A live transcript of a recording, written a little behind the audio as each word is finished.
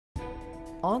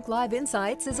Onc Live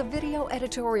Insights is a video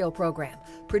editorial program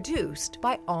produced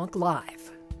by Onc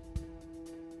Live.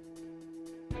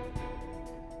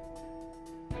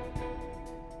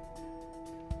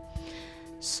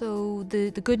 So the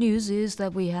good news is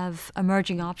that we have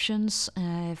emerging options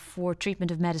for treatment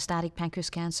of metastatic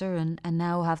pancreas cancer and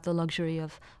now have the luxury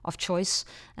of choice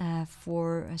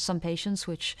for some patients,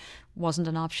 which wasn't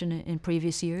an option in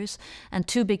previous years. And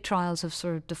two big trials have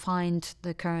sort of defined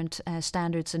the current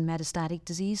standards in metastatic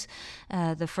disease.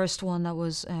 The first one that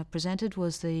was presented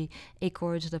was the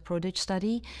ACORD, the PRODIGE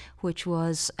study, which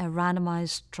was a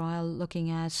randomized trial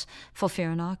looking at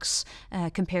FOLFIRINOX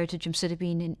compared to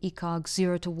gemcitabine in ECOG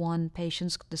 0-1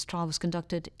 patients. This trial was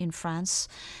conducted in France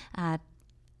at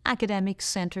academic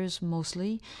centres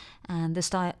mostly, and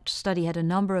this study had a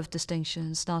number of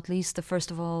distinctions, not least the first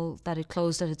of all that it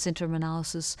closed at its interim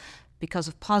analysis because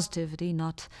of positivity,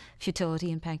 not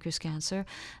futility in pancreas cancer,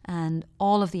 and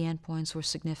all of the endpoints were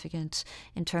significant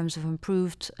in terms of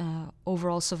improved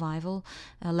overall survival,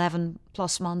 11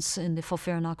 plus months in the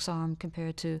FOLFIRINOX arm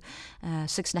compared to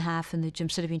 6.5 in the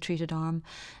gemcitabine treated arm,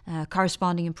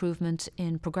 corresponding improvement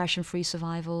in progression-free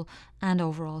survival and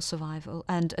overall survival,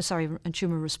 and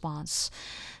tumour response.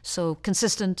 So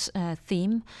consistent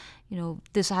theme. You know,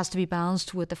 this has to be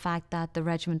balanced with the fact that the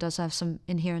regimen does have some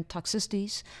inherent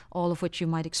toxicities, all of which you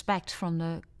might expect from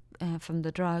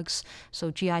the drugs.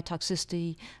 So GI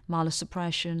toxicity,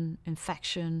 myelosuppression,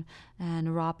 infection,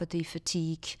 neuropathy,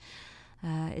 fatigue,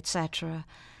 etc.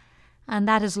 And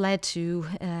that has led to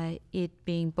it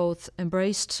being both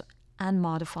embraced and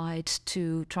modified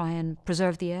to try and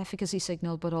preserve the efficacy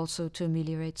signal, but also to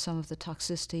ameliorate some of the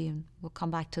toxicity, and we'll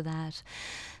come back to that.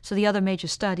 So the other major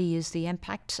study is the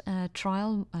IMPACT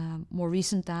trial, more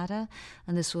recent data,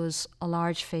 and this was a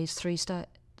large phase 3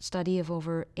 study of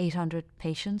over 800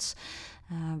 patients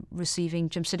receiving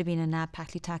gemcitabine and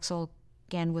nab-paclitaxel,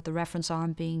 again with the reference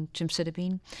arm being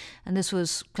gemcitabine. And this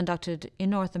was conducted in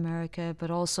North America, but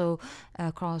also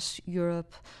across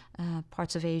Europe,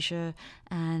 parts of Asia,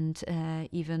 and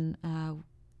even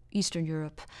Eastern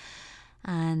Europe.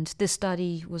 And this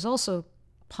study was also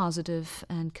positive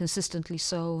and consistently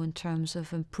so in terms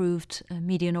of improved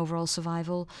median overall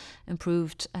survival,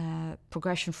 improved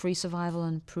progression-free survival,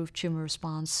 and improved tumour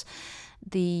response.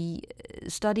 The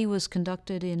study was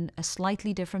conducted in a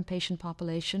slightly different patient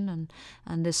population,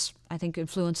 and this, I think,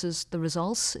 influences the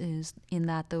results, is in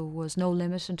that there was no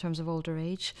limit in terms of older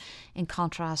age, in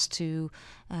contrast to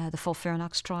the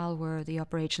FOLFIRINOX trial where the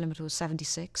upper age limit was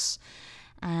 76.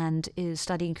 And his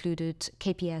study included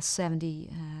KPS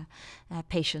 70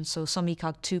 patients, so some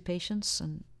ECOG 2 patients,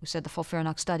 and we said the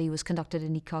FOLFIRINOX study was conducted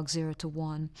in ECOG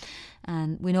 0-1.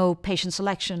 And we know patient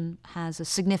selection has a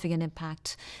significant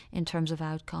impact in terms of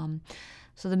outcome.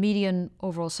 So the median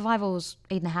overall survival was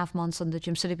 8.5 months on the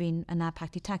gemcitabine and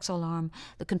nab-paclitaxel arm.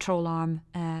 The control arm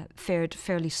fared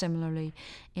fairly similarly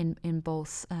in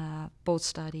both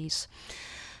studies.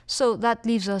 So that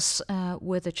leaves us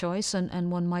with a choice,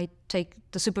 and one might take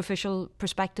the superficial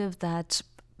perspective that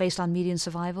based on median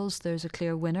survivals, there's a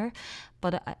clear winner,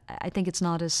 but I think it's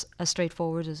not as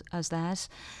straightforward as that,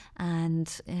 and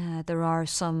there are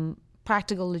some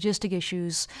practical logistic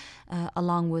issues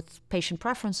along with patient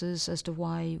preferences as to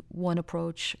why one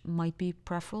approach might be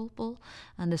preferable,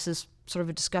 and this is sort of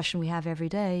a discussion we have every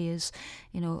day, is,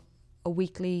 you know, a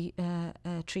weekly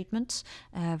treatment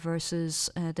versus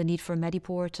the need for a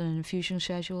Mediport and an infusion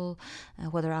schedule,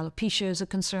 whether alopecia is a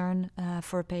concern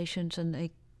for a patient, and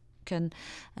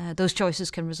those choices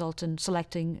can result in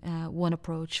selecting one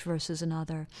approach versus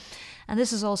another. And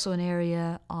this is also an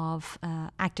area of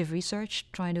active research,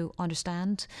 trying to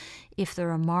understand if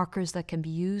there are markers that can be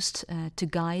used to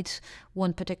guide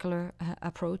one particular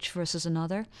approach versus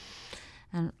another.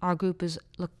 And our group has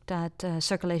looked at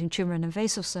circulating tumour and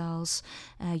invasive cells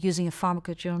using a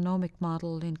pharmacogenomic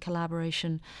model in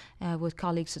collaboration with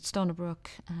colleagues at Stony Brook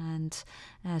and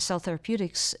Cell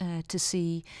Therapeutics to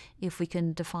see if we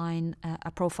can define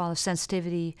a profile of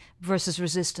sensitivity versus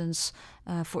resistance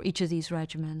for each of these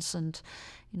regimens. And,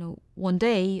 you know, one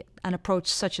day an approach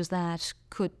such as that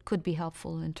could be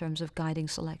helpful in terms of guiding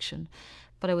selection.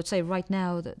 But I would say right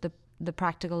now that the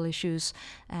practical issues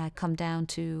come down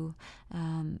to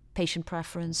patient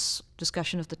preference,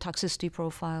 discussion of the toxicity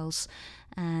profiles,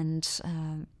 and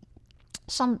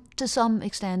to some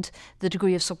extent the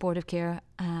degree of supportive care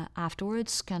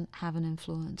afterwards can have an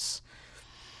influence.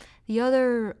 The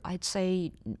other, I'd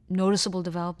say, noticeable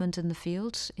development in the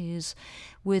field is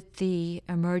with the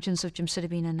emergence of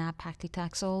gemcitabine and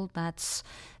nab-paclitaxel. That's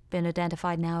been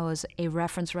identified now as a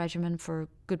reference regimen for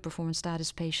good performance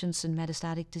status patients in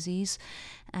metastatic disease,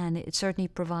 and it certainly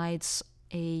provides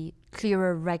a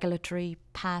clearer regulatory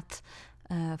path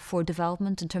for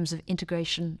development in terms of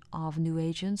integration of new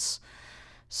agents.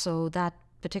 So that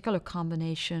particular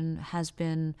combination has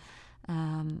been,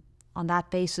 on that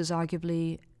basis,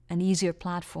 arguably an easier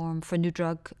platform for new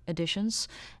drug additions.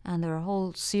 And there are a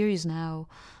whole series now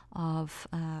of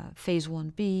phase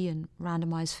 1b and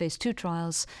randomized phase 2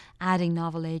 trials adding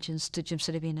novel agents to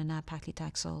gemcitabine and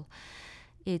nab-paclitaxel.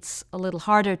 It's a little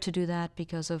harder to do that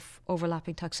because of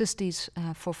overlapping toxicities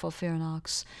for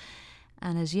FOLFIRINOX.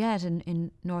 And as yet,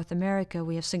 in North America,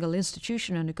 we have single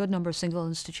institution and a good number of single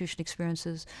institution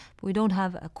experiences, but we don't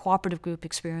have a cooperative group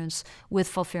experience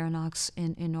with FOLFIRINOX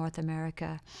in North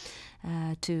America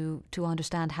to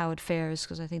understand how it fares,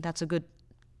 because I think that's a good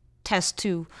test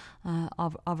too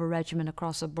of a regimen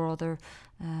across a broader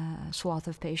swath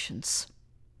of patients.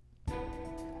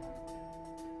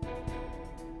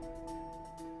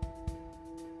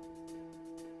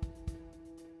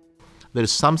 There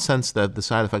is some sense that the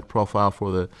side effect profile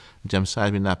for the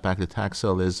gemcitabine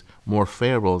nab-paclitaxel is more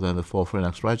favorable than the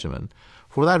FOLFIRINOX regimen.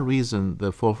 For that reason,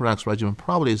 the FOLFIRINOX regimen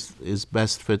probably is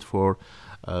best fit for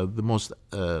the most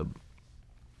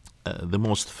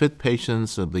fit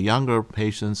patients, the younger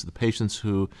patients, the patients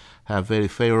who have very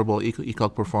favorable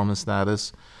ECOG performance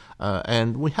status.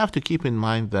 And we have to keep in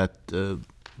mind that the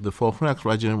FOLFIRINOX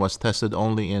regimen was tested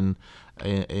only in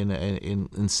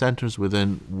centers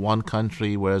within one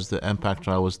country, whereas the MPACT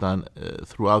trial was done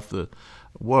throughout the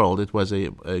world. It was a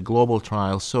global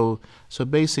trial. So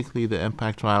basically the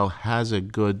MPACT trial has a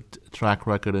good track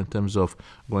record in terms of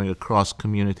going across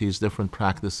communities, different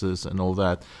practices and all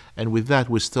that. And with that,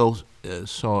 we still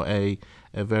saw a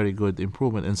very good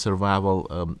improvement in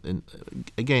survival,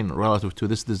 again, relative to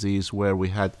this disease where we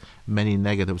had many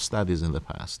negative studies in the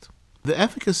past. The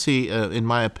efficacy, in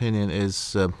my opinion,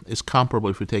 is comparable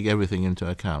if you take everything into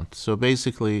account. So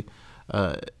basically,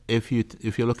 if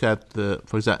you look at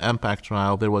for example, MPACT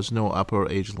trial, there was no upper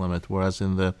age limit, whereas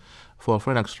in the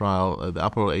FOLFIRINOX trial, the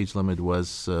upper age limit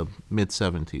was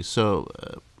mid-70s.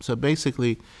 So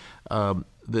basically,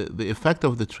 the effect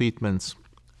of the treatments,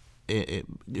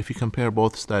 if you compare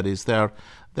both studies, they're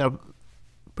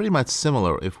pretty much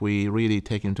similar if we really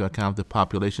take into account the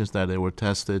populations that they were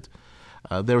tested.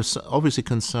 There's obviously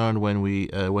concern when we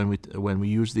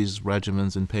use these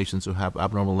regimens in patients who have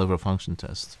abnormal liver function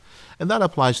tests, and that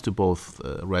applies to both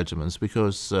regimens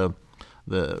because,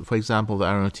 for example, the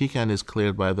irinotecan is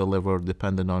cleared by the liver,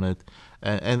 dependent on it,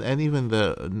 and even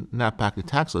the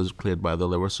nab-paclitaxel is cleared by the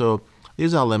liver. So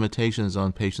these are limitations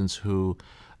on patients who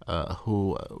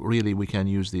really we can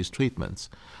use these treatments.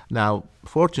 Now,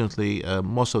 fortunately,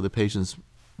 most of the patients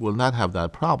will not have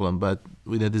that problem, but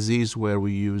with a disease where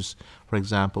we use, for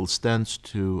example, stents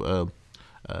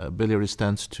biliary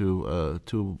stents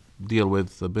to deal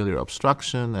with biliary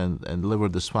obstruction and liver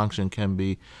dysfunction can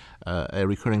be a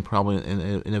recurring problem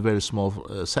in a very small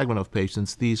segment of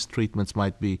patients. These treatments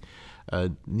might be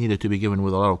needed to be given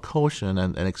with a lot of caution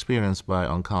and experience by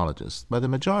oncologists. But the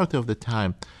majority of the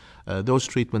time, those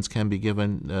treatments can be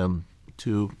given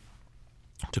to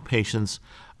patients,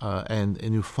 and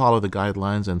you follow the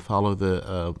guidelines and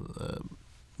follow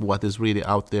what is really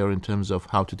out there in terms of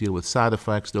how to deal with side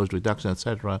effects, dose reduction,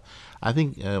 etc. I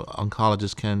think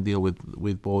oncologists can deal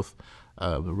with both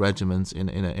regimens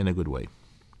in a good way.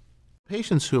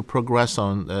 Patients who progress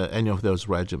on any of those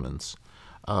regimens,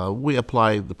 we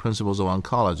apply the principles of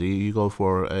oncology. You go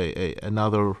for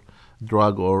another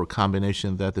drug or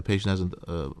combination that the patient hasn't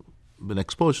been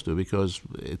exposed to because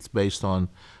it's based on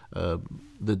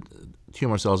the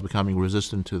tumor cells becoming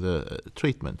resistant to the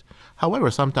treatment.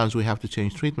 However, sometimes we have to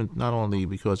change treatment not only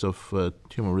because of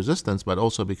tumor resistance, but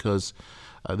also because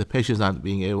the patient is not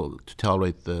being able to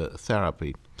tolerate the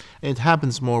therapy. And it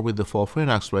happens more with the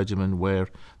FOLFIRINOX regimen where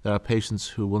there are patients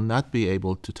who will not be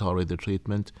able to tolerate the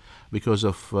treatment because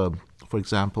of, for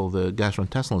example, the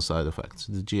gastrointestinal side effects.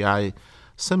 The GI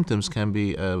symptoms can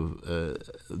be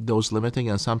dose limiting,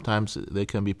 and sometimes they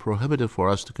can be prohibitive for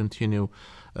us to continue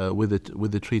with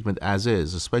the treatment as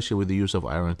is, especially with the use of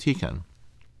irinotecan.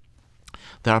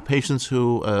 There are patients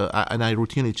who, and I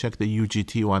routinely check the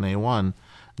UGT1A1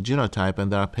 genotype,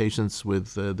 and there are patients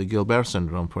with the Gilbert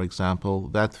syndrome, for example,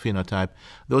 that phenotype.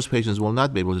 Those patients will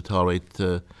not be able to tolerate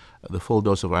the full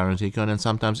dose of irinotecan, and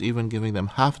sometimes even giving them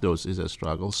half dose is a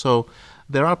struggle. So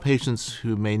there are patients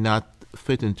who may not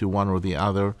fit into one or the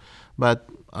other, but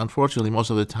unfortunately most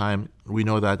of the time we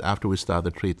know that after we start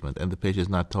the treatment and the patient is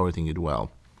not tolerating it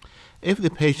well. If the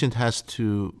patient has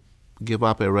to give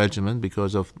up a regimen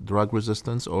because of drug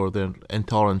resistance or they're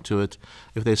intolerant to it,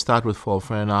 if they start with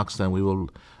FOLFIRINOX, then we will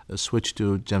switch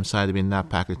to gemcitabine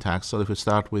nab-paclitaxel. If we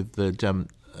start with the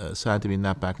gemcitabine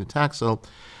nab-paclitaxel,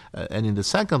 And in the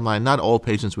second line, not all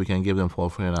patients we can give them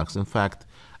FOLFIRINOX. In fact,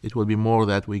 it will be more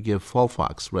that we give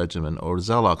FOLFOX regimen or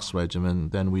Xelox regimen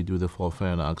than we do the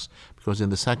FOLFIRINOX, because in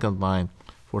the second line,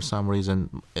 for some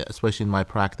reason, especially in my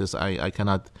practice, I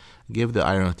cannot give the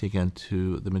irinotecan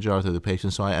to the majority of the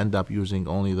patients, so I end up using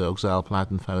only the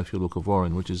oxaliplatin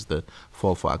 5-fluorocovorin, which is the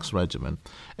FOLFOX regimen.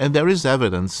 And there is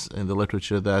evidence in the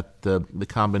literature that the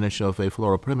combination of a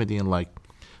fluoropyrimidine like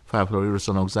 5-fluorouracil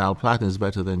and oxaliplatin is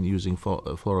better than using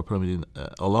fluoropyrimidine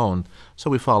alone, so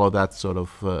we follow that sort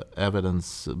of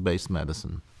evidence-based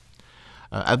medicine.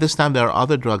 At this time, there are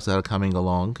other drugs that are coming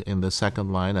along in the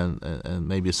second line and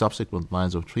maybe subsequent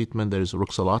lines of treatment. There is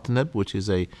ruxolitinib, which is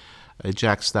a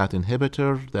JAK-STAT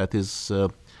inhibitor that is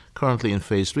currently in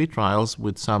phase 3 trials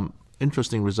with some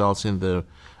interesting results in the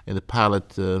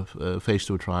pilot phase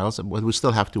 2 trials, but we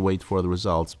still have to wait for the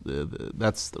results.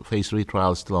 That's the phase 3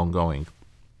 trial is still ongoing.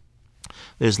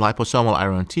 There's liposomal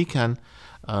irinotecan,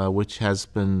 which has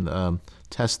been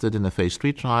tested in a phase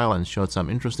 3 trial and showed some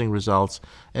interesting results.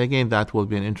 And again, that will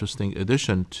be an interesting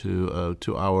addition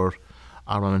to our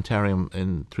armamentarium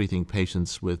in treating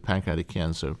patients with pancreatic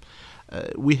cancer.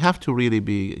 We have to really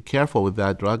be careful with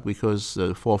that drug because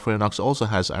FOLFIRINOX also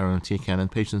has irinotecan,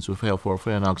 and patients who fail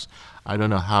FOLFIRINOX, I don't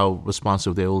know how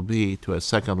responsive they will be to a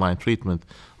second-line treatment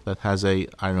that has a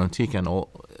irinotecan,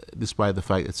 despite the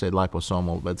fact it's a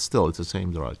liposomal, but still it's the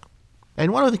same drug.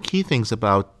 And one of the key things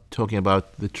about talking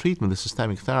about the treatment, the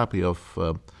systemic therapy of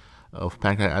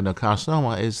pancreatic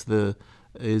adenocarcinoma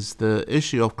is the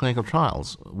issue of clinical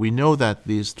trials. We know that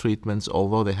these treatments,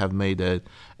 although they have made an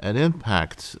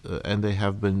impact and they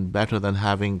have been better than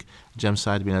having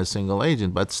gemcitabine as a single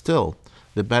agent, but still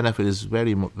the benefit is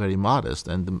very, very modest,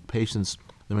 and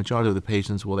the majority of the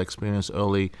patients will experience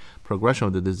early progression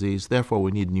of the disease. Therefore,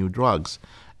 we need new drugs.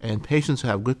 And patients who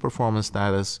have good performance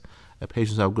status,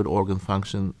 patients who have good organ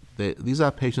function, these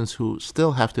are patients who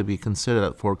still have to be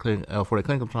considered for a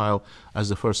clinical trial as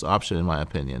the first option, in my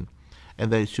opinion.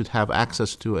 And they should have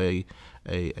access to a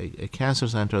cancer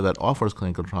center that offers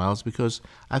clinical trials, because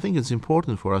I think it's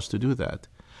important for us to do that.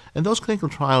 And those clinical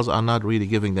trials are not really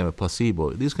giving them a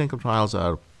placebo. These clinical trials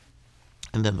are,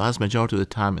 in the vast majority of the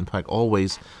time, in fact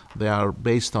always, they are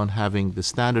based on having the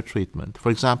standard treatment. For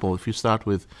example, if you start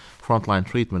with frontline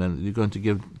treatment and you're going to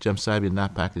give gemcitabine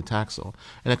nab-paclitaxel,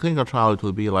 in a clinical trial it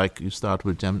will be like you start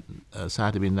with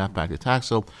gemcitabine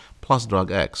nab-paclitaxel plus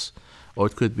drug X. Or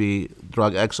it could be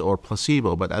drug X or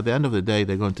placebo, but at the end of the day,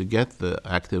 they're going to get the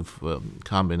active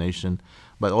combination,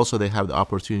 but also they have the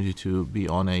opportunity to be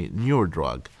on a newer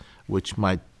drug, which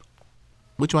might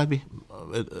be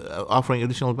offering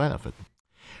additional benefit.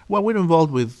 Well, we're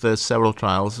involved with several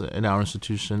trials in our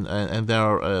institution, and there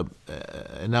are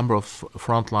a number of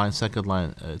frontline,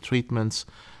 second-line treatments.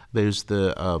 There's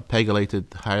the pegylated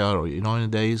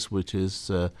hyaluronidase, which is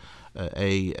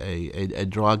a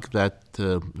drug that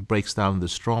breaks down the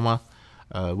stroma,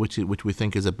 which we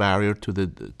think is a barrier to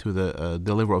the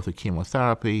delivery of the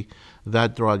chemotherapy.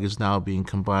 That drug is now being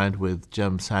combined with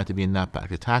gemcitabine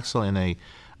nab-paclitaxel in a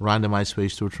randomized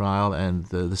phase 2 trial, and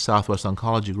the Southwest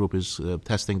Oncology Group is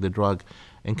testing the drug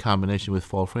in combination with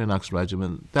FOLFIRINOX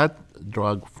regimen. That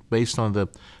drug, based on the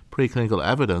preclinical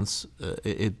evidence,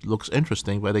 it looks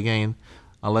interesting, but again,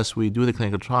 unless we do the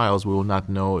clinical trials, we will not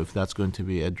know if that's going to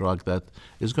be a drug that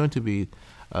is going to be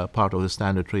part of the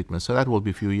standard treatment. So that will be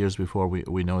a few years before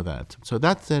we know that. So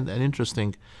that's an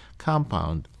interesting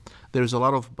compound. There's a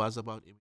lot of buzz about